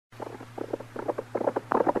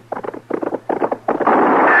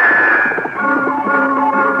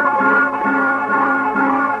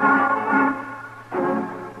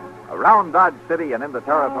Around Dodge City and in the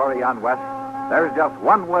territory on west, there's just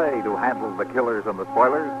one way to handle the killers and the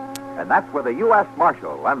spoilers, and that's with a U.S.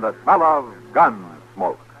 Marshal and the smell of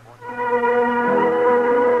Gunsmoke.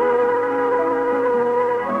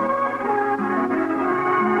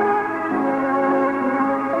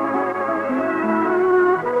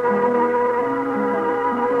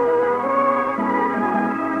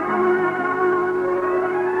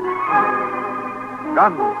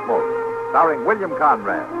 Gunsmoke, starring William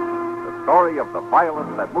Conrad, the story of the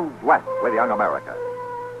violence that moved west with young America,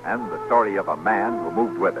 and the story of a man who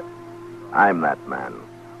moved with it. I'm that man,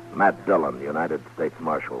 Matt Dillon, United States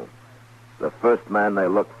Marshal. The first man they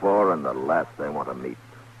look for and the last they want to meet.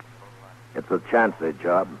 It's a chancy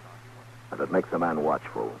job, and it makes a man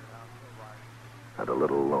watchful and a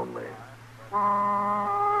little lonely.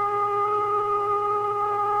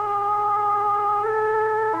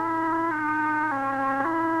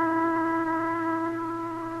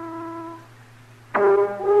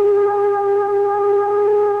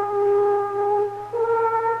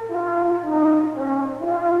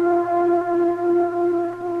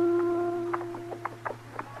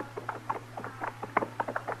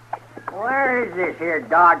 This here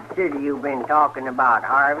Dodge City you've been talking about,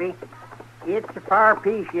 Harvey? It's a far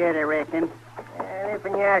piece yet, I reckon. If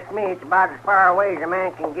you ask me, it's about as far away as a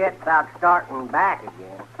man can get without starting back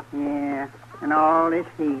again. Yeah, and all this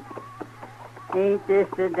heat. Ain't this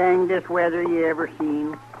the dangdest weather you ever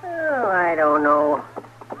seen? Oh, I don't know.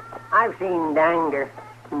 I've seen danger.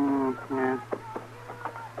 Yeah.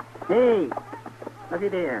 Hey, look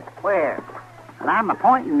at there. Where? Well, I'm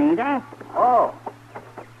a-pointing, ain't I? Oh.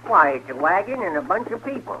 Why, it's a wagon and a bunch of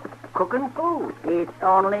people cooking food. It's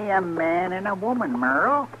only a man and a woman,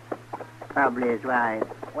 Merle. Probably his wife.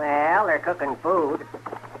 Well, they're cooking food.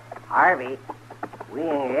 Harvey, we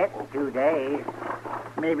ain't it in 2 days.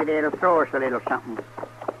 Maybe they'll throw us a little something.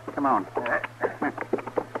 Come on.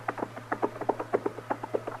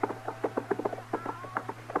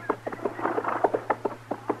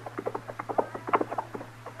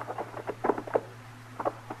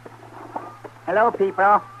 Hello,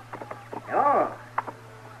 people. Hello.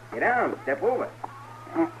 Get down. Step over.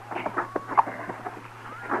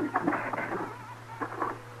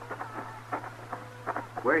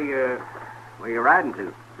 Where you riding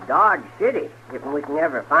to? Dodge City, if we can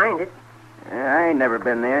ever find it. I ain't never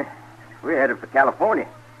been there. We're headed for California.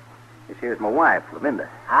 This here's my wife, Lavinda.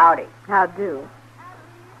 Howdy. How do?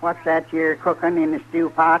 What's that you're cooking in the stew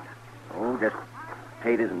pot? Oh, just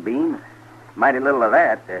potatoes and beans. Mighty little of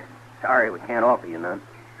that. Sorry we can't offer you none.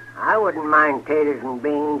 I wouldn't mind taters and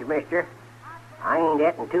beans, mister. I ain't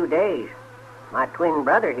et in 2 days. My twin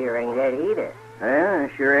brother here ain't et either. Well, I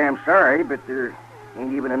sure am sorry, but there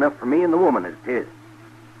ain't even enough for me and the woman as it is.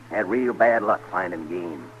 Had real bad luck finding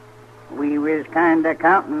game. We was kind of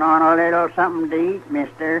counting on a little something to eat,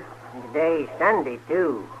 mister. Today's Sunday,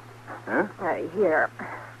 too. Huh? Here,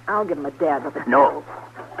 I'll give him a dab of it. No.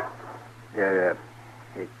 It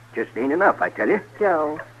just ain't enough, I tell you.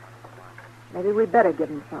 Joe, maybe we better give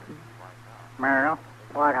him something. Merle,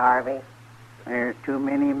 What, Harvey? there's too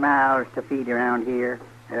many mouths to feed around here.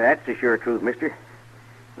 That's the sure truth, mister.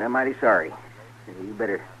 And I'm mighty sorry. You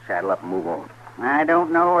better saddle up and move on. I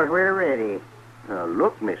don't know if we're ready.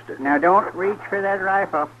 Look, mister. Now, don't reach for that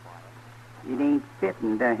rifle. It ain't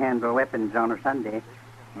fitting to handle weapons on a Sunday.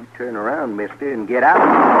 You turn around, mister, and get out.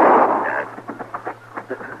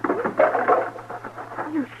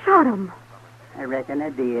 You shot him. I reckon I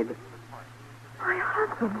did. My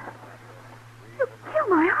husband. You killed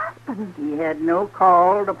my husband. He had no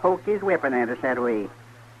call to poke his weapon at us that way.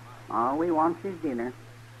 All we want's his dinner.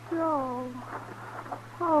 Joe.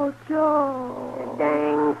 Oh, Joe.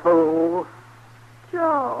 Dang fool.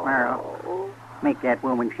 Joe. Merle, make that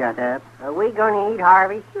woman shut up. Are we going to eat,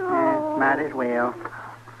 Harvey? Joe. Might as well.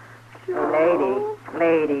 Joe.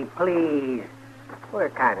 Lady, please. We're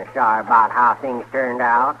kind of sorry about how things turned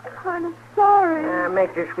out. Kind of sorry.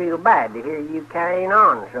 Makes us feel bad to hear you carrying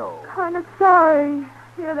on so. Kind of sorry.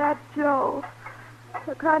 Hear that, Joe?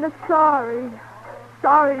 We're kind of sorry.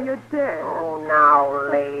 Sorry you're dead. Oh, now,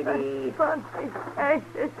 lady. Funny, ain't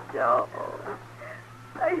it, Joe?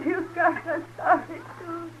 You kind of sorry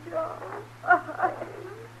too, Joe.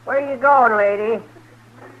 Where you going, lady?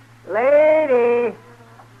 Lady!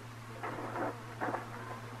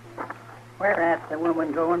 Where at the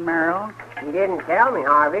woman going, Merle? She didn't tell me,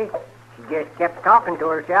 Harvey. She just kept talking to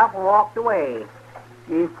herself and walked away.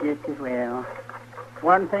 It's just as well.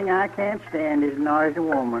 One thing I can't stand is noisy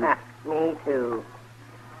woman. Me too.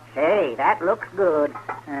 Say, that looks good.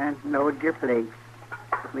 And load your plates.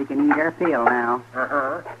 We can eat our fill now.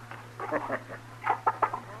 Uh-huh.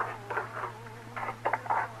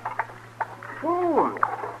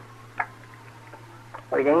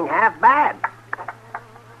 It ain't half bad.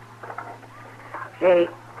 Say,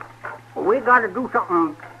 we got to do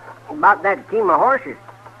something about that team of horses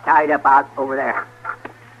tied up out over there.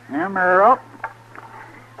 Now, Merle,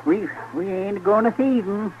 we ain't going to thieve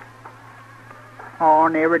 'em. Oh,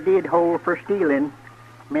 never did hold for stealing,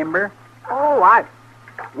 remember? Oh, I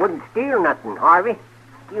wouldn't steal nothing, Harvey.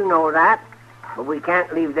 You know that. But we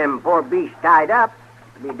can't leave them poor beasts tied up.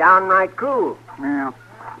 It'd be downright cruel. Well,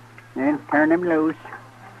 then turn them loose.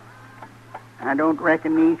 I don't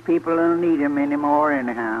reckon these people will need 'em anymore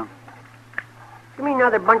anyhow. Give me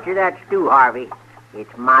another bunch of that stew, Harvey.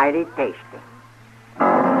 It's mighty tasty.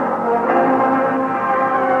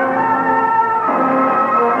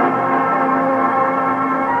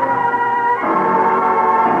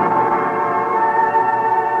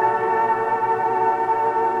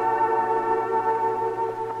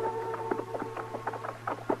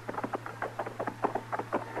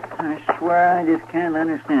 I swear I just can't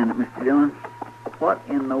understand it, Mr. Dillon. What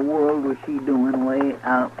in the world was she doing way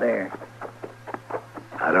out there?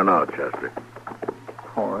 I don't know, Chester.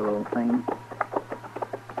 Poor little thing.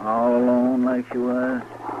 All alone like she was.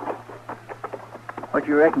 What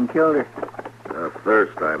you reckon killed her?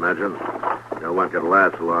 Thirst, I imagine. No one could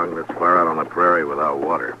last long this far out on the prairie without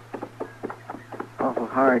water. Awful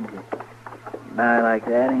hard to die like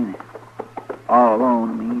that, ain't it? All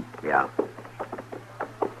alone, I mean. Yeah.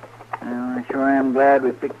 Well, I sure am glad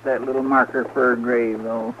we picked that little marker for her grave,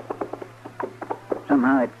 though.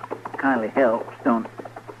 Somehow it kindly helps, don't it?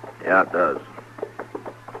 Yeah, it does.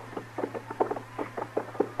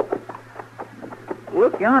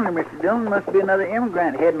 Look yonder, Mr. Dillon. Must be another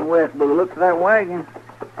immigrant heading west by the looks of that wagon.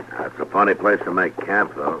 That's a funny place to make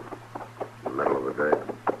camp, though. In the middle of the day.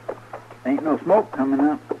 Ain't no smoke coming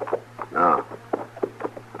up. No.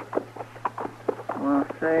 Well,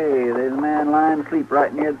 say, there's a man lying asleep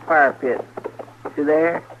right near the fire pit. Is he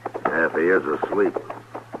there? Yeah, if he is asleep.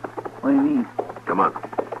 What do you mean? Come on.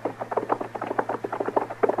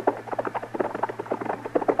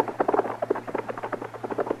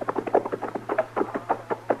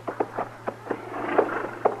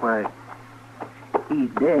 Why, he's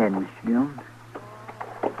dead, Mr. Dillon.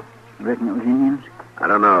 You reckon it was Indians? I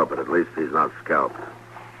don't know, but at least he's not scalped.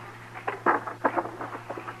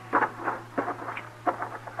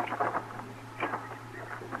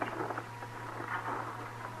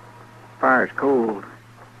 Fire's cold.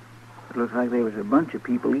 It looks like there was a bunch of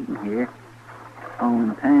people eating here. All in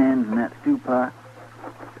the pans and that stew pot.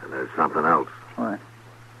 And there's something else. What?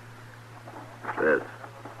 This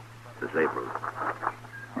apron.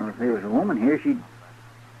 Well, if there was a woman here, she'd...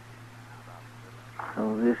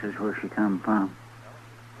 So this is where she come from.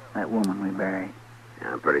 That woman we buried.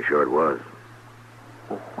 Yeah, I'm pretty sure it was.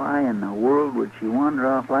 Well, why in the world would she wander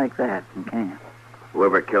off like that from camp?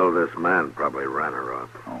 Whoever killed this man probably ran her off.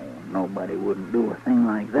 Oh, nobody wouldn't do a thing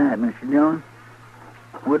like that, Mr. Dillon.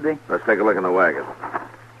 Would they? Let's take a look in the wagon.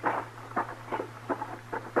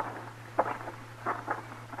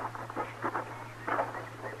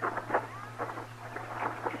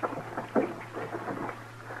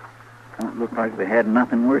 Don't look like they had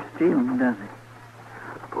nothing worth stealing, does it?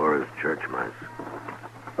 Poor as church mice.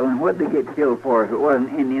 Well, then what'd they get killed for if it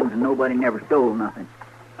wasn't Indians and nobody never stole nothing?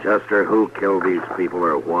 Chester, who killed these people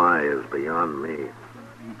or why is beyond me. It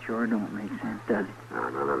sure don't make sense, does it? No,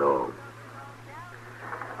 none at all.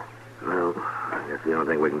 Well, I guess the only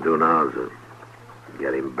thing we can do now is to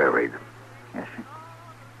get him buried. Yes, sir.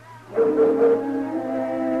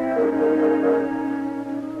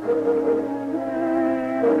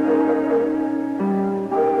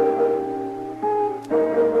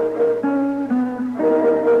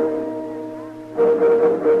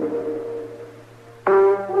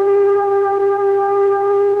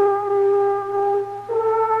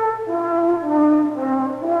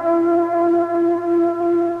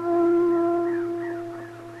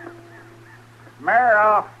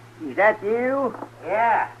 Merle, is that you?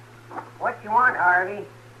 Yeah. What you want, Harvey?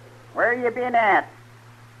 Where you been at?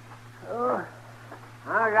 Oh,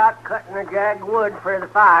 I was out cutting a jagged wood for the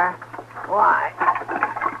fire. Why?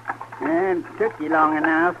 And took you long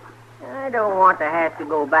enough. I don't want to have to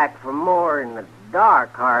go back for more in the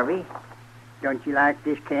dark, Harvey. Don't you like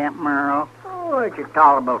this camp, Merle? Oh, it's a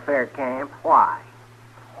tolerable fair camp. Why?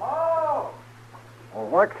 Oh! Well,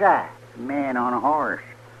 what's that? A man on a horse.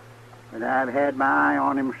 But I've had my eye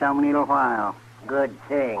on him some little while. Good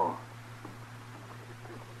thing.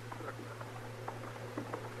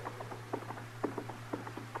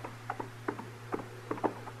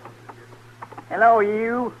 Hello,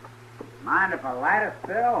 you. Mind if I light a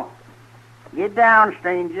spill? Get down,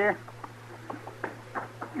 stranger.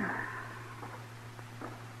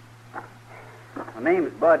 My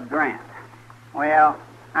name's Bud Grant. Well,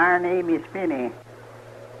 our name is Finney.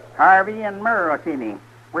 Harvey and Merle Finney.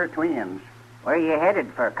 We're twins. Where you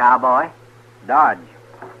headed for, cowboy? Dodge.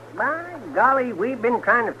 By golly, we've been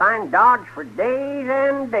trying to find Dodge for days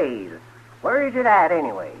and days. Where is it at,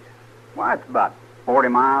 anyways? Why, it's about 40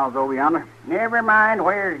 miles over yonder. Never mind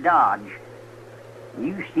where's Dodge.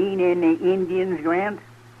 You seen any Indians, Grant?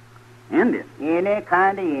 Indian? Any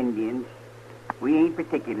kind of Indians. We ain't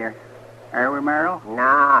particular. Are we, Merle?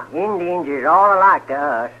 Nah, Indians is all alike to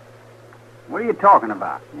us. What are you talking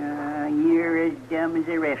about? You're as dumb as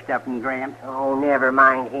the rest of 'em, Grant. Oh, never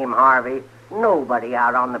mind him, Harvey. Nobody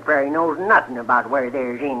out on the prairie knows nothing about where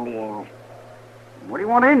there's Indians. What do you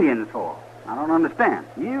want Indians for? I don't understand.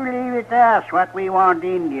 You leave it to us what we want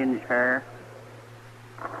Indians for.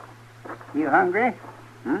 You hungry?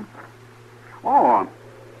 Oh,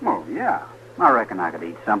 yeah. I reckon I could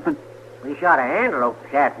eat something. We shot a antelope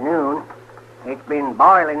this afternoon. It's been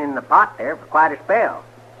boiling in the pot there for quite a spell.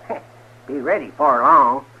 Be ready for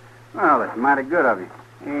long. Well, that's mighty good of you.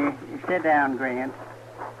 Sit down, Grant.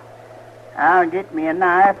 I'll get me a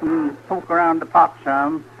knife and poke around the pot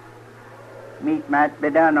some. Meat might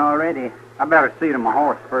be done already. I better see to my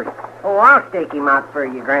horse first. Oh, I'll stake him out for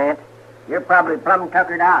you, Grant. You're probably plumb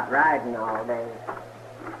tuckered out riding all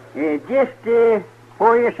day. Just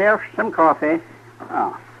pour yourself some coffee.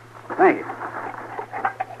 Oh, thank you.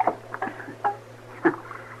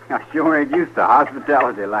 I sure ain't used to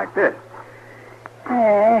hospitality like this.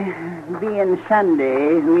 Being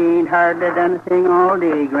Sunday, we ain't hardly done a thing all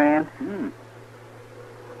day, Grant.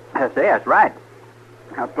 I say, that's right.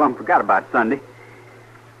 I plumb forgot about Sunday.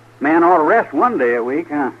 Man ought to rest one day a week,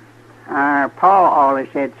 huh? Our pa always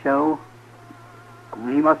said so.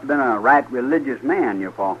 He must have been a right religious man,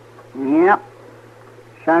 your pa. Yep.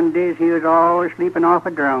 Sundays he was always sleeping off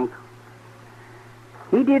a drunk.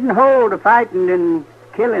 He didn't hold the fighting and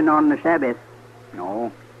killing on the Sabbath.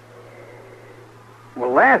 No.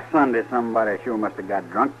 Well, last Sunday somebody sure must have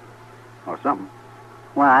got drunk. Or something.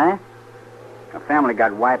 Why? A family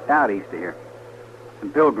got wiped out east of here.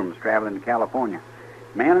 Some pilgrims traveling to California.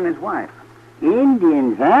 Man and his wife.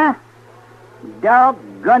 Indians, huh?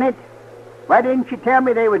 Doggone it. Why didn't you tell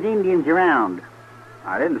me there was Indians around?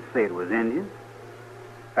 I didn't say it was Indians.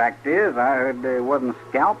 Fact is, I heard they wasn't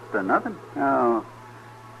scalped or nothing. Oh.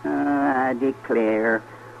 I declare,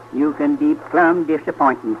 you can be plumb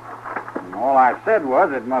disappointing. And all I said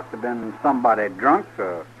was it must have been somebody drunk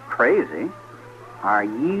or crazy. Are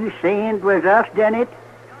you saying it was us done it?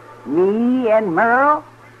 Me and Merle?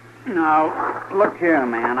 No, look here,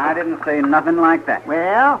 man. I didn't say nothing like that.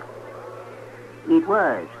 Well, it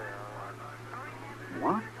was.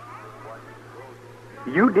 What?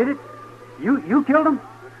 You did it? You killed him?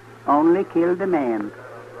 Only killed the man.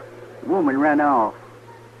 Woman run off.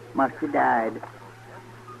 Must have died.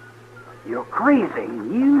 You're crazy.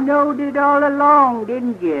 You knowed it all along,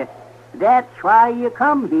 didn't you? That's why you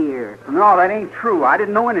come here. No, that ain't true. I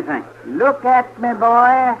didn't know anything. Look at me,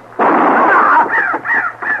 boy.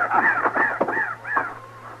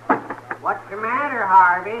 What's the matter,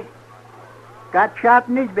 Harvey? Got shot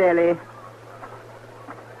in his belly.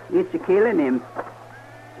 It's a killing him.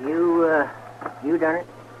 You done it?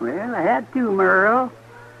 Well, I had to, Merle.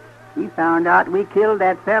 He found out we killed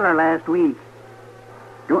that feller last week.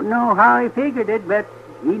 Don't know how he figured it, but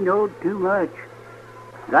he knowed too much.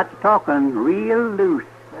 Got to talking real loose.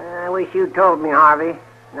 I wish you'd told me, Harvey.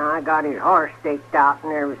 Now I got his horse staked out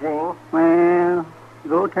and everything. Well,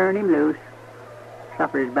 go turn him loose.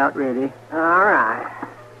 Supper's about ready. All right.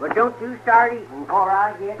 But don't you start eating before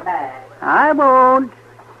I get back. I won't.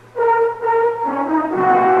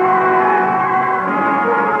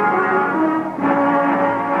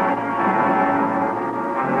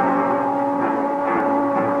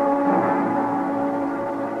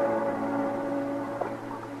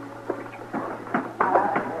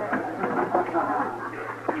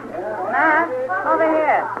 Over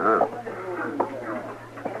here. Oh.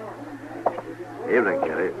 Evening,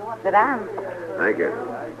 Kitty. Sit down. Thank you.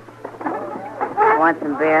 Want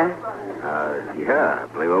some beer? Yeah, I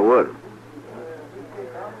believe I would.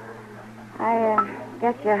 I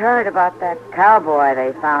guess you heard about that cowboy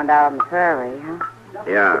they found out on the prairie, huh?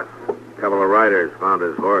 Yeah. A couple of riders found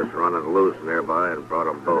his horse running loose nearby and brought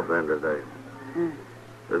them both in today.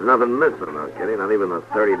 There's nothing missing, though, Kitty. Not even the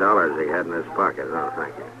 $30 he had in his pocket. No,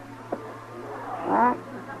 thank you. Well,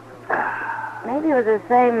 maybe it was the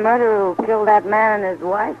same murderer who killed that man and his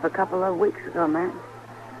wife a couple of weeks ago, man.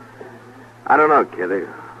 I don't know, Kitty.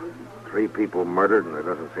 3 people murdered, and there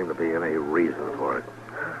doesn't seem to be any reason for it.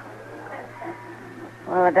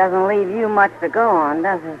 Well, it doesn't leave you much to go on,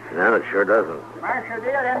 does it? No, it sure doesn't. Marshal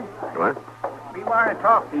Dillon. What? We want to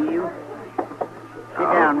talk to you. Sit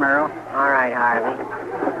down, Merle. All right, Harvey.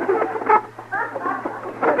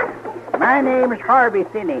 My name is Harvey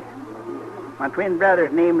Finney. My twin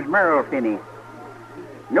brother's name is Merle Finney.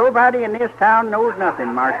 Nobody in this town knows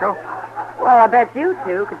nothing, Marshal. Well, I bet you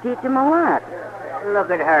two could teach him a lot. Look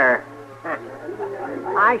at her.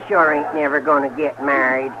 I sure ain't never going to get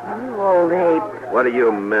married. You old ape. What do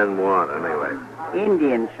you men want, anyway?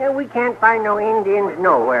 Indians. We can't find no Indians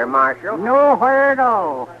nowhere, Marshal. Nowhere at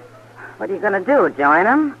all. What are you going to do, join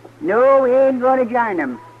him? No, we ain't going to join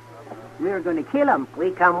them. We're going to kill them.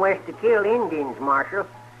 We come west to kill Indians, Marshal.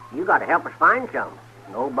 You got to help us find some.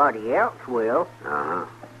 Nobody else will. Uh-huh.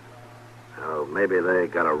 Oh, maybe they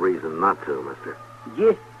got a reason not to, mister.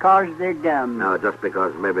 Just 'cause they're dumb. No, just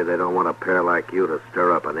because maybe they don't want a pair like you to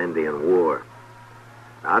stir up an Indian war.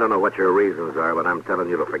 Now, I don't know what your reasons are, but I'm telling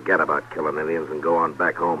you to forget about killing Indians and go on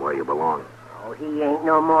back home where you belong. Oh, he ain't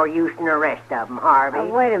no more use than the rest of them, Harvey.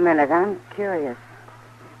 Wait a minute, I'm curious.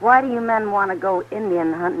 Why do you men want to go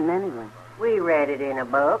Indian hunting anyway? We read it in a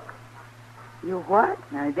book. You what?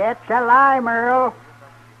 Now, that's a lie, Merle.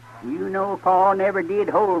 You know Paul never did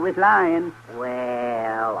hold with lying.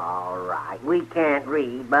 Well, all right. We can't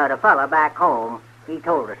read, but a fella back home, he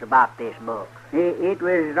told us about this book. It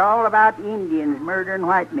was all about Indians murdering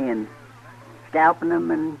white men, scalping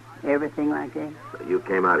them and everything like that. So you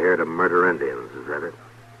came out here to murder Indians, is that it?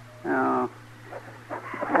 Oh.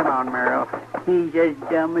 Come on, Merle. He's as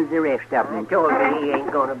dumb as the rest of them. Told me he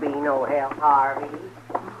ain't going to be no help, Harvey.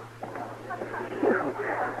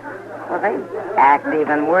 Well, they act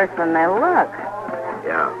even worse than they look.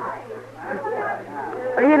 Yeah.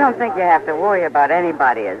 Well, you don't think you have to worry about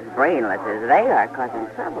anybody as brainless as they are causing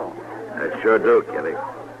trouble. I sure do, Kitty.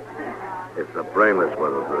 It's the brainless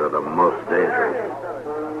ones that are the most dangerous.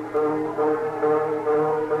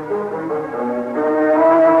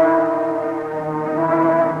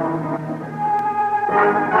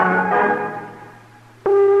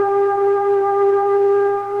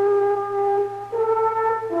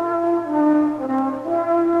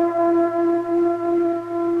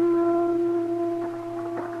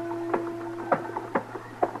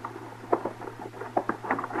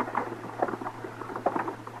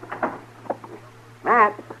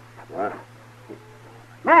 Matt. What?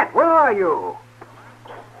 Matt, where are you?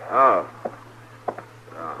 Oh.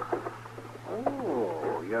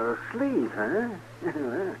 Oh, you're asleep, huh?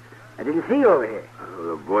 I didn't see you over here.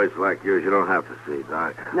 With a voice like yours, you don't have to see,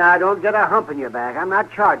 Doc. Now, don't get a hump in your back. I'm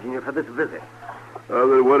not charging you for this visit. Oh,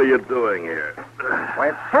 then what are you doing here? Why,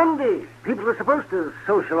 it's Sunday. People are supposed to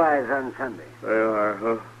socialize on Sunday. They are,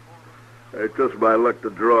 huh? It's just my luck to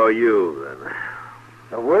draw you, then.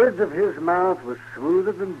 The words of his mouth were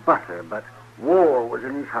smoother than butter, but war was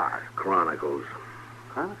in his heart. Chronicles.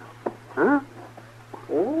 Huh?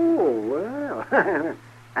 Oh, well.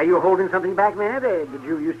 Are you holding something back, man? Did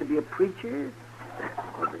you used to be a preacher?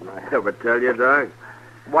 Didn't I ever tell you, Doc?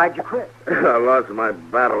 Why'd you quit? I lost my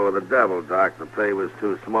battle with the devil, Doc. The pay was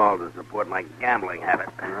too small to support my gambling habit.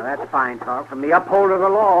 Well, that's fine talk. From the upholder of the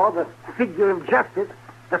law, the figure of justice,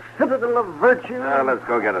 the citadel of virtue. Now, let's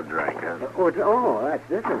go get a drink, huh? Oh, that's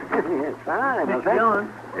different. Yes, fine. Well, thank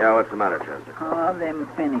you. Yeah, what's the matter, Chester? Oh, them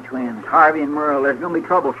Finney twins, Harvey and Merle, there's going to be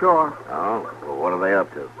trouble, sure. Oh? Well, what are they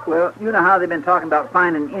up to? Well, you know how they've been talking about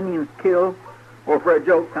finding Indians killed? Or for a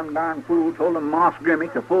joke, some darn fool told them Moss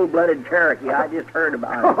Grimmick's a full-blooded Cherokee. I just heard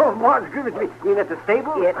about it. Oh, Moss Grimmick, you mean at the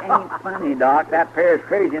stable? It ain't funny, Doc. That pair's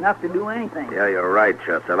crazy enough to do anything. Yeah, you're right,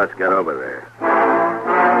 Chester. Let's get over there.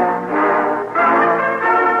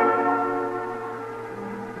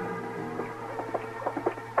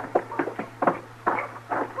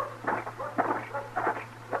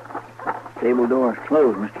 Stable door's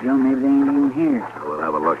closed, Mr. Jones. Maybe they ain't even here. We'll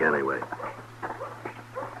have a look anyway.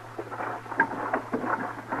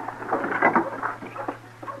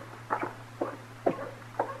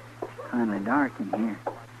 Finally dark in here.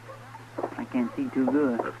 I can't see too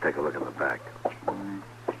good. Let's take a look in the back. All right.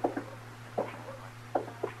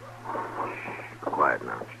 Quiet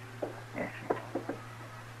now. Yes, sir.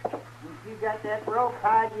 You got that rope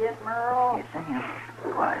tied yet, Merle? Yes, I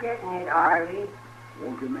am. Quiet. Getting it, Harvey.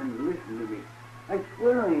 Won't you men listen to me? I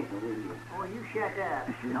swear I ain't believe you. Oh, you shut up.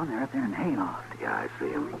 Mr. Jones, they're up there in the hayloft. Yeah, I see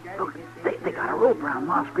him. Look, they got a rope around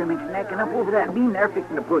Moss Grimmick's neck, and up over that beam they're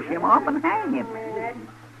fixing to push him off and hang him.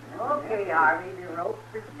 Okay, Harvey, the rope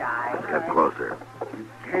is tied. Let's get closer. You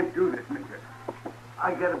can't do this, mister.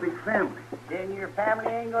 I got a big family. Then your family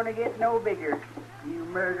ain't gonna get no bigger. You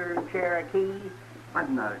murdering Cherokee.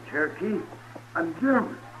 I'm not a Cherokee. I'm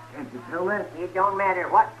German. Can't you tell that? It don't matter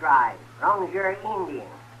what tribe, as long as you're an Indian.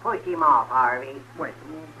 Push him off, Harvey. Wait,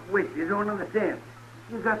 you don't understand.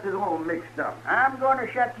 You got it all mixed up. I'm going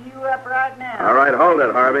to shut you up right now. All right, hold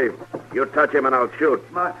it, Harvey. You touch him and I'll shoot.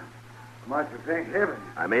 Marshal, thank heaven.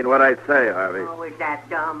 I mean what I say, Harvey. Oh, was that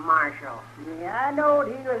dumb Marshal? Yeah, I knowed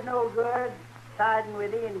he was no good siding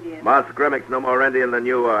with Indians. Moss Grimmick's no more Indian than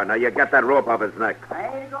you are. Now you get that rope off his neck.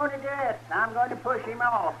 I ain't going to do it. I'm going to push him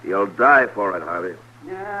off. You'll die for it, Harvey.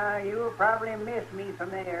 No, you'll probably miss me from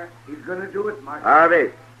there. He's going to do it, Marshal.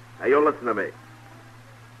 Harvey, now you listen to me.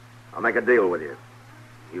 I'll make a deal with you.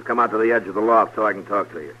 You come out to the edge of the loft so I can talk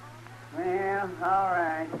to you. Well, all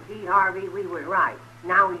right. See, Harvey, we was right.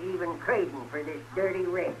 Now he's even trading for this dirty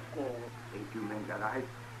redskin. Ain't you men got eyes?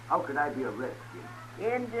 How could I be a redskin?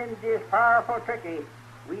 Indians is powerful tricky.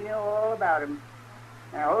 We know all about 'em.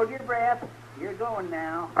 Now, hold your breath. You're going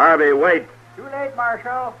now. Harvey, wait. Too late,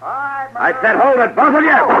 Marshal. All right, Marshal. I said hold it, both of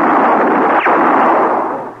you!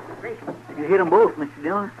 You hit 'em both, Mr.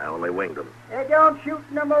 Dillon. I only winged them. Hey, don't shoot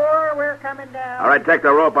no more. We're coming down. All right, take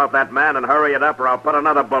the rope off that man and hurry it up or I'll put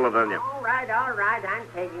another bullet in you. All right. I'm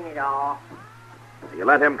taking it off. You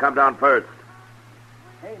let him come down first.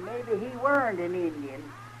 Hey, maybe he weren't an Indian.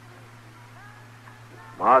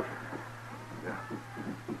 Moss?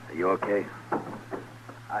 Are you okay?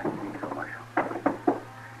 I think so, Marshal.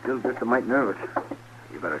 Still just a mite nervous.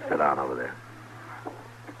 You better sit down over there.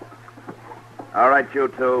 All right, you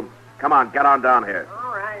two. Come on, get on down here.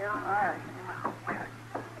 All right.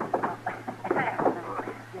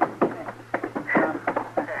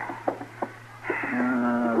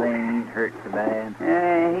 Oh, they ain't hurt so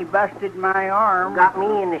bad. He busted my arm. Got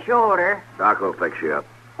me in the shoulder. Doc will fix you up.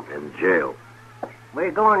 In jail.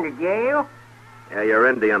 We're going to jail? Yeah, your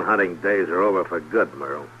Indian hunting days are over for good,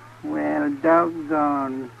 Merle. Well,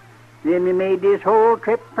 doggone. Then we made this whole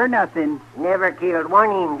trip for nothing. Never killed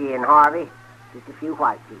one Indian, Harvey. Just a few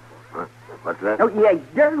white people. Huh? What's that? Oh, you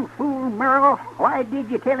darn fool, Merle. Why did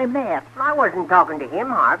you tell him that? I wasn't talking to him,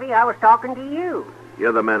 Harvey. I was talking to you.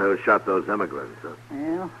 You're the man who shot those immigrants, huh?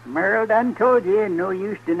 Well, Merle done told you. No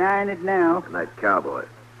use denying it now. And that cowboy.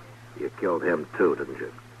 You killed him, too, didn't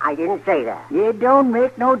you? I didn't say that. It don't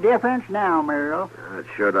make no difference now, Merle. It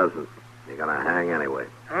sure doesn't. You're going to hang anyway.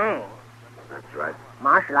 Hang. That's right.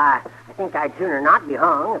 Marshal, I think I'd sooner not be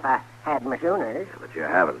hung if I had my sooners. But you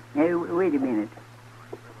haven't. Hey, wait a minute.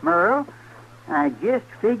 Merle, I just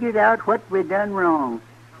figured out what we done wrong.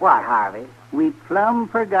 What, Harvey? We plumb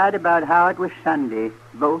forgot about how it was Sunday,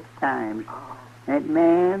 both times. That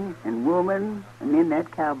man and woman and then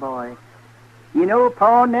that cowboy. You know,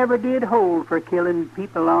 Paul never did hold for killing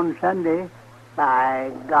people on Sunday.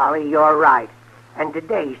 By golly, you're right. And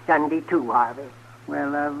today's Sunday, too, Harvey.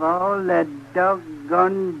 Well, of all the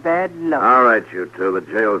doggone bad luck. All right, you two. The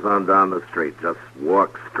jail's on down the street. Just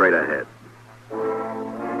walk straight ahead.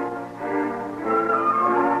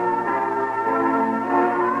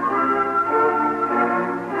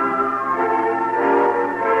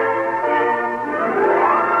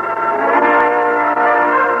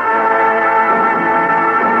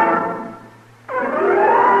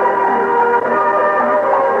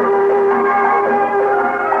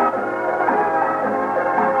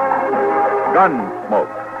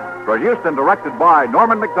 Gunsmoke. Produced and directed by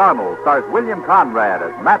Norman McDonald, stars William Conrad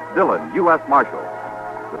as Matt Dillon, U.S. Marshal.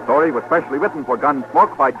 The story was specially written for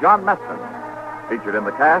Gunsmoke by John Meston. Featured in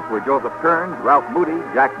the cast were Joseph Kearns, Ralph Moody,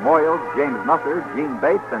 Jack Moyles, James Nusser, Gene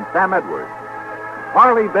Bates, and Sam Edwards.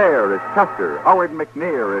 Harley Bear is Chester, Howard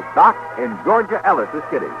McNear is Doc, and Georgia Ellis is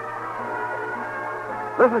Kitty.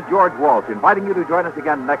 This is George Walsh inviting you to join us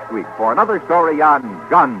again next week for another story on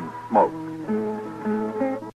Gunsmoke.